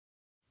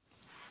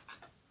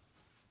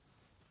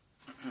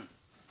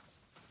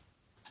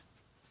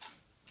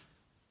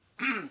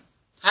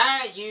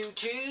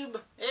YouTube.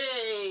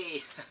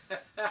 Hey!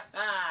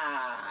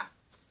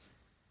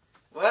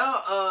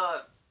 Well,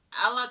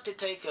 I like to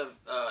take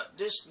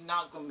this is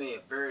not going to be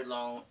a very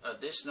long,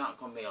 this is not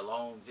going to be a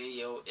long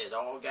video at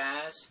all,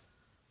 guys.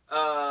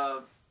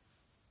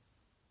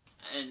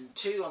 And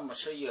two, I'm going to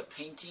show you a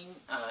painting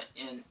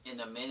in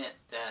a minute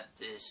that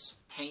this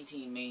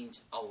painting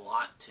means a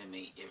lot to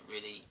me. It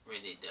really,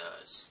 really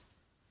does.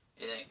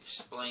 It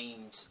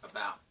explains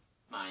about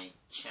my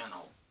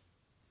channel.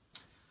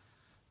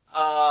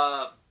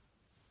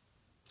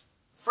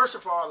 First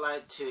of all, I'd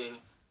like to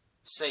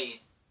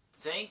say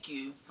thank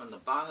you from the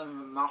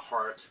bottom of my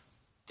heart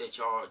that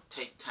y'all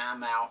take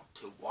time out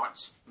to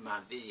watch my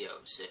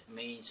videos. It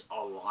means a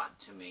lot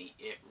to me.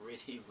 It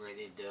really,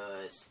 really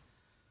does.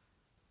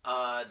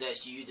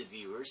 That's you, the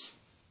viewers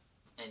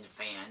and the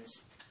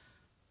fans.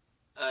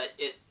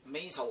 It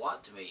means a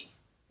lot to me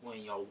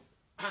when y'all,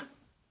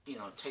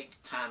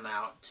 take time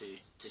out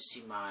to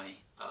see my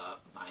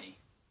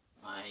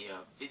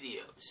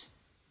videos.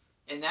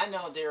 And I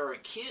know there are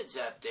kids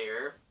out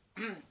there.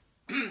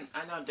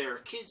 I know there are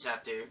kids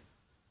out there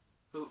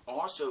who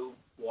also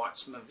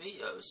watch my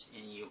videos,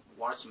 and you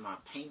watch my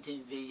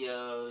painting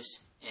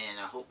videos, and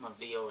I hope my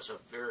videos are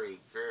very,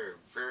 very,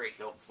 very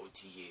helpful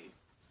to you.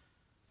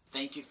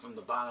 Thank you from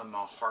the bottom of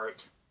my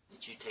heart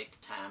that you take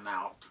the time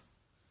out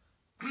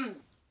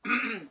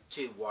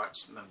to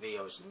watch my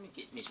videos. Let me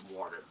get me some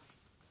water.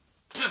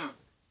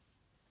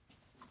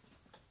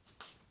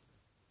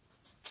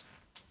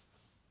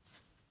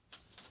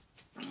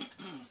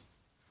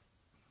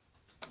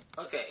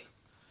 Okay,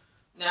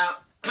 now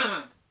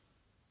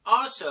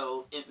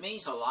also it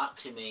means a lot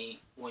to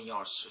me when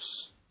y'all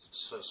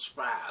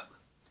subscribe.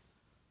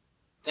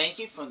 Thank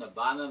you from the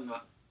bottom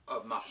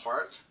of my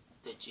heart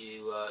that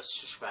you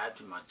subscribe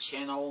to my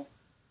channel.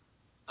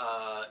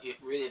 It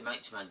really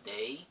makes my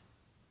day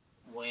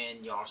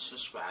when y'all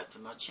subscribe to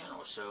my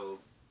channel. So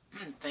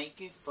thank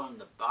you from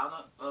the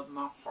bottom of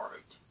my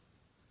heart.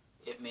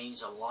 It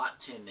means a lot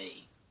to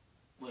me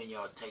when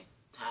y'all take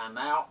time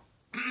out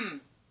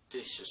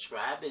to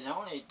subscribe. It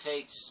only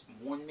takes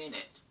 1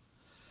 minute.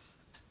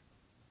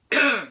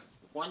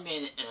 1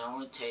 minute, and it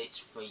only takes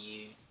for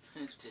you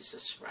to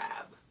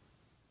subscribe.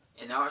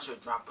 And also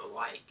drop a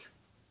like.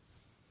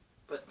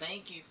 But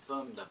thank you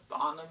from the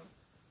bottom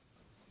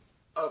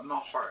of my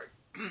heart.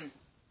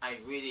 I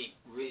really,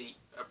 really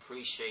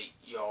appreciate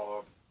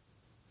y'all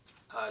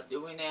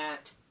doing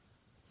that.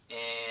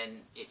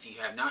 And if you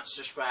have not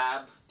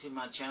subscribed to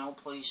my channel,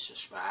 please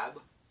subscribe.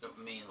 It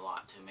would mean a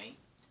lot to me.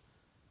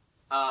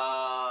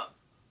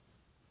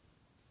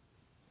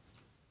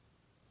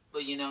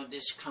 But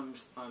this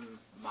comes from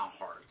my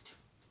heart.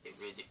 It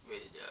really,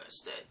 really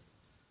does. That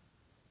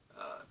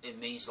it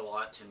means a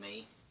lot to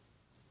me.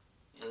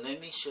 And let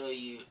me show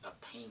you a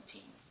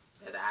painting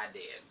that I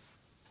did.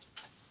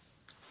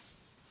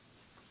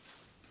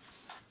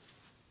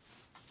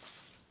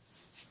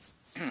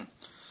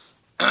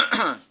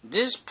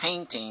 This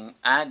painting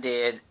I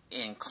did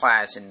in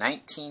class in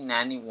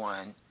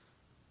 1991.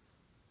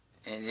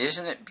 And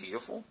isn't it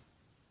beautiful?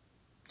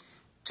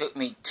 Took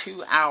me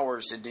 2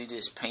 hours to do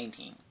this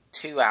painting.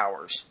 2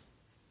 hours.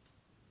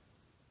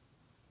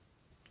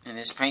 And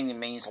this painting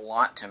means a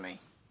lot to me.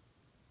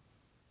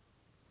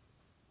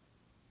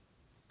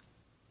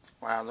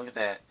 Wow, look at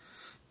that.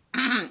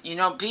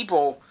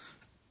 People,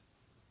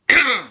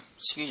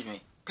 excuse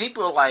me,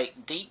 people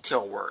like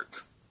detail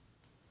work.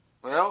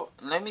 Well,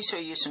 let me show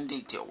you some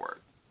detail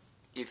work.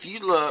 If you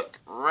look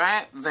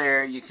right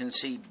there, you can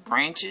see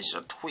branches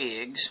or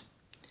twigs.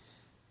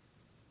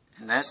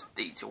 And that's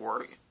detail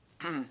work.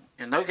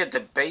 And look at the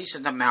base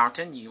of the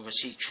mountain. You will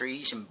see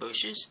trees and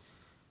bushes.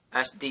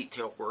 That's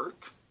detail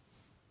work.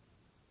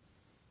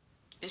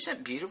 Isn't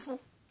that beautiful?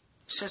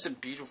 It's just a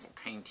beautiful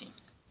painting.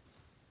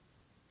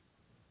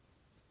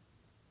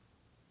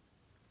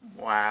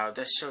 Wow,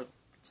 that's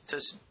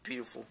just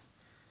beautiful.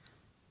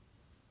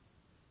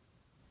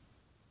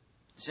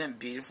 Isn't it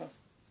beautiful?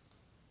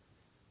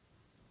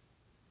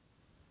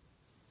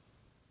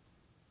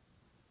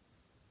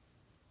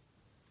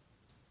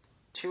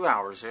 Two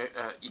hours.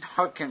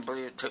 I can't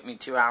believe it took me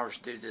 2 hours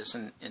to do this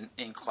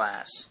in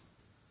class.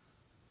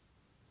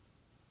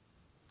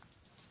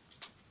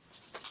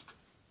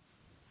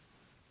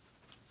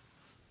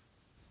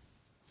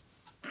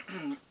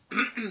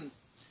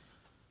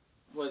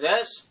 Well,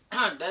 that's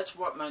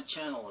what my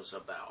channel is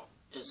about.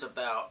 It's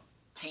about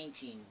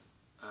painting,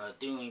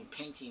 doing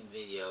painting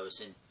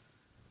videos, and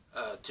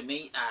to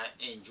me, I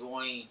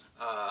enjoy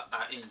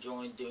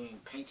doing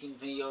painting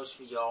videos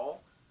for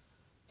y'all.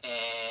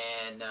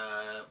 And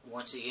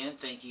once again,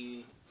 thank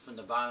you from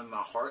the bottom of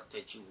my heart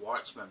that you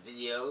watch my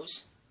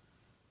videos,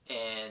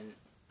 and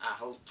I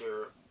hope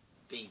they'll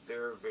be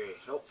very, very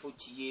helpful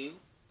to you.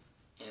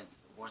 And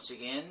once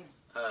again,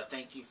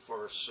 thank you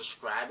for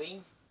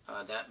subscribing.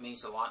 That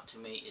means a lot to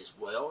me as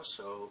well.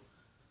 So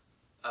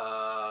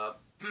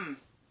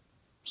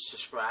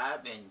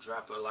subscribe and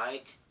drop a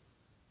like,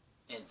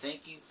 and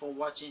thank you for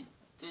watching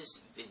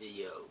this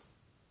video.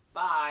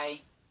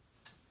 Bye.